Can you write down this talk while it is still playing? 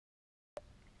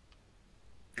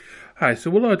Hi,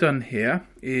 so what I've done here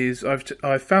is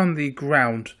I've found the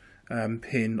ground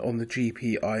pin on the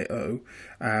GPIO,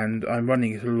 and I'm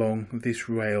running it along this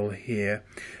rail here.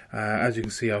 As you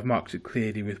can see, I've marked it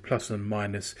clearly with plus and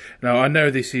minus. Now I know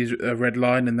this is a red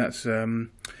line and that's a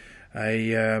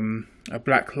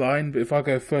black line, but if I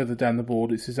go further down the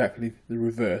board it's exactly the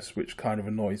reverse, which kind of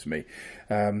annoys me.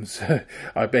 So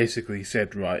I basically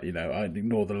said, right, you know, I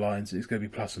ignore the lines, it's going to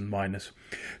be plus and minus.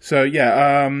 So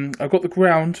yeah, I've got the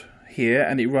ground here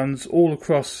and it runs all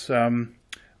across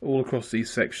these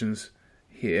sections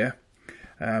here.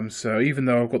 So even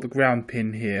though I've got the ground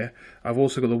pin here, I've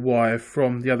also got the wire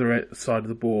from the other side of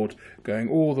the board going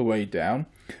all the way down.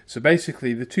 So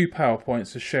basically the two power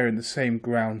points are sharing the same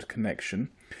ground connection.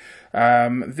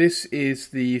 This is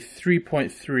the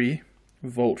 3.3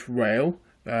 volt rail,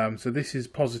 so this is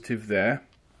positive there,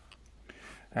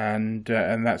 and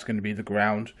that's going to be the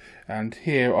ground. And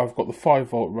here I've got the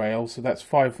 5 volt rail, so that's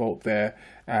 5 volt there,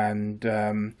 and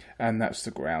that's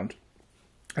the ground.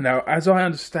 Now, as I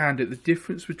understand it, the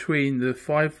difference between the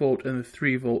 5 volt and the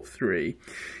 3 volt 3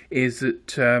 is that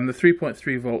the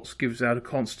 3.3 volts gives out a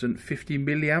constant 50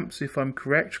 milliamps, if I'm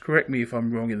correct. Correct me if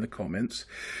I'm wrong in the comments.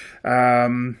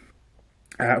 While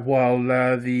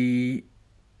the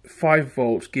 5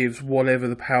 volt gives whatever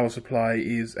the power supply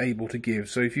is able to give.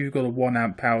 So if you've got a 1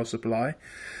 amp power supply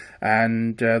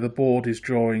and the board is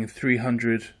drawing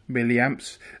 300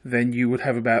 milliamps, then you would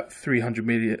have about 300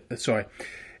 milliamps.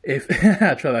 If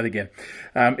try that again.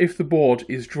 If the board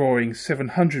is drawing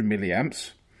 700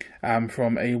 milliamps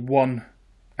from a 1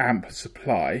 amp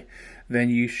supply, then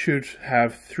you should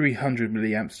have 300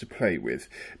 milliamps to play with.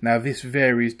 Now this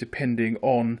varies depending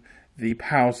on the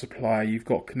power supply you've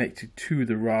got connected to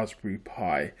the Raspberry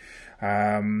Pi.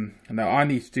 Now I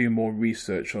need to do more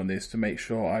research on this to make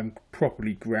sure I'm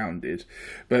properly grounded,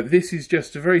 but this is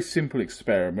just a very simple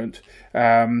experiment,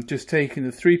 just taking the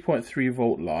 3.3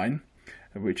 volt line,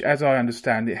 which, as I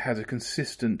understand it, has a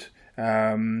consistent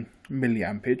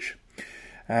milliampage,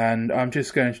 and I'm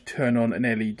just going to turn on an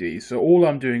LED. So all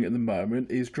I'm doing at the moment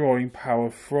is drawing power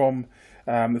from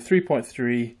the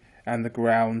 3.3 and the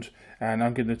ground, and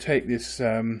I'm going to take this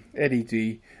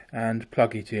LED and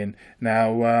plug it in.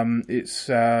 Now it's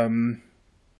the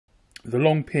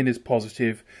long pin is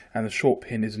positive and the short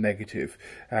pin is negative.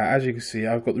 As you can see,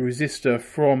 I've got the resistor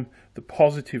from the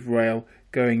positive rail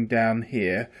going down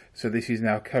here, so this is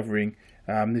now covering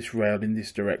this rail in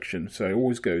this direction, so it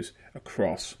always goes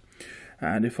across.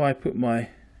 And if I put my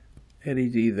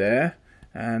LED there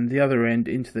and the other end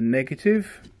into the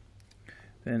negative,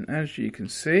 then as you can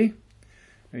see,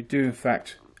 we do in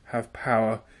fact have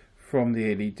power from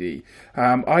the LED.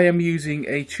 I am using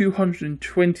a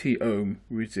 220 ohm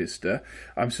resistor.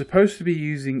 I'm supposed to be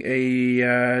using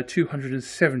a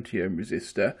 270 ohm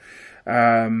resistor,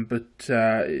 but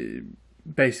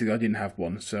basically I didn't have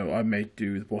one, so I made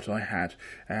do with what I had.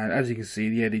 And as you can see,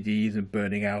 the LED isn't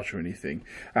burning out or anything.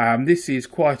 This is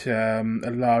quite a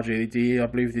large LED. I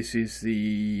believe this is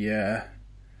the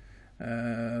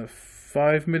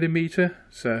 5mm,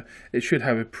 so it should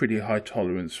have a pretty high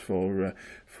tolerance for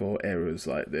errors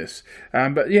like this.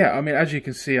 But yeah, I mean, as you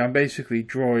can see, I'm basically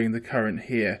drawing the current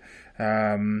here,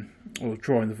 or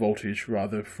drawing the voltage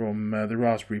rather, from the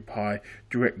Raspberry Pi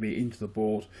directly into the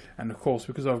board. And of course,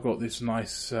 because I've got this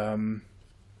nice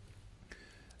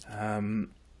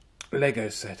Lego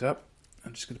setup,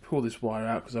 I'm just going to pull this wire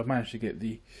out because I've managed to get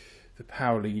the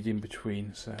power lead in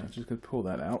between. So I'm just going to pull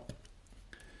that out,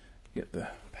 get the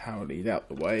power lead out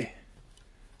the way,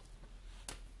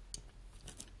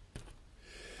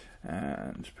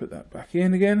 and put that back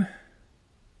in again.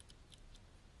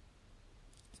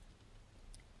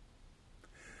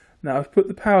 Now I've put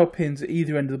the power pins at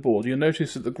either end of the board. You'll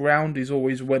notice that the ground is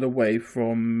always well away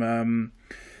from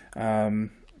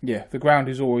the ground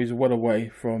is always well away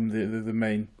from the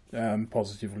main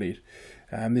positive lead.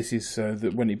 This is so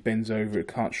that when it bends over it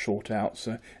can't short out,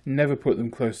 so never put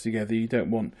them close together. You don't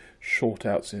want short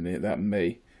outs in it, that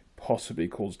may possibly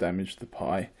cause damage to the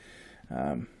Pi.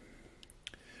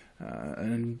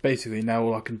 And basically now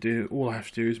all I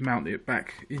have to do is mount it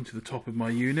back into the top of my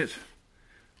unit.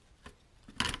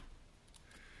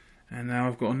 And now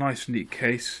I've got a nice neat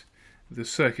case with a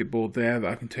circuit board there that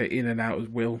I can take in and out as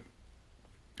will,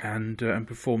 and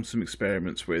perform some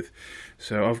experiments with.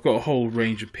 So I've got a whole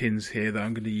range of pins here that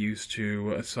I'm going to use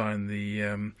to assign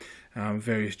the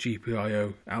various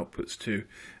GPIO outputs to,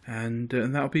 and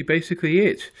that'll be basically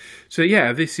it. So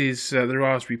yeah, this is the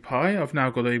Raspberry Pi. I've now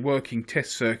got a working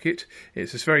test circuit.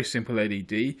 It's a very simple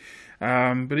LED,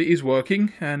 but it is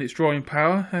working and it's drawing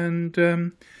power, and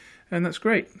And that's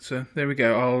great. So there we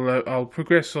go. I'll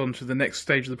progress on to the next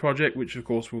stage of the project, which of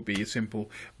course will be a simple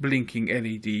blinking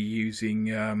LED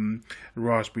using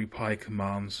Raspberry Pi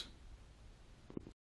commands.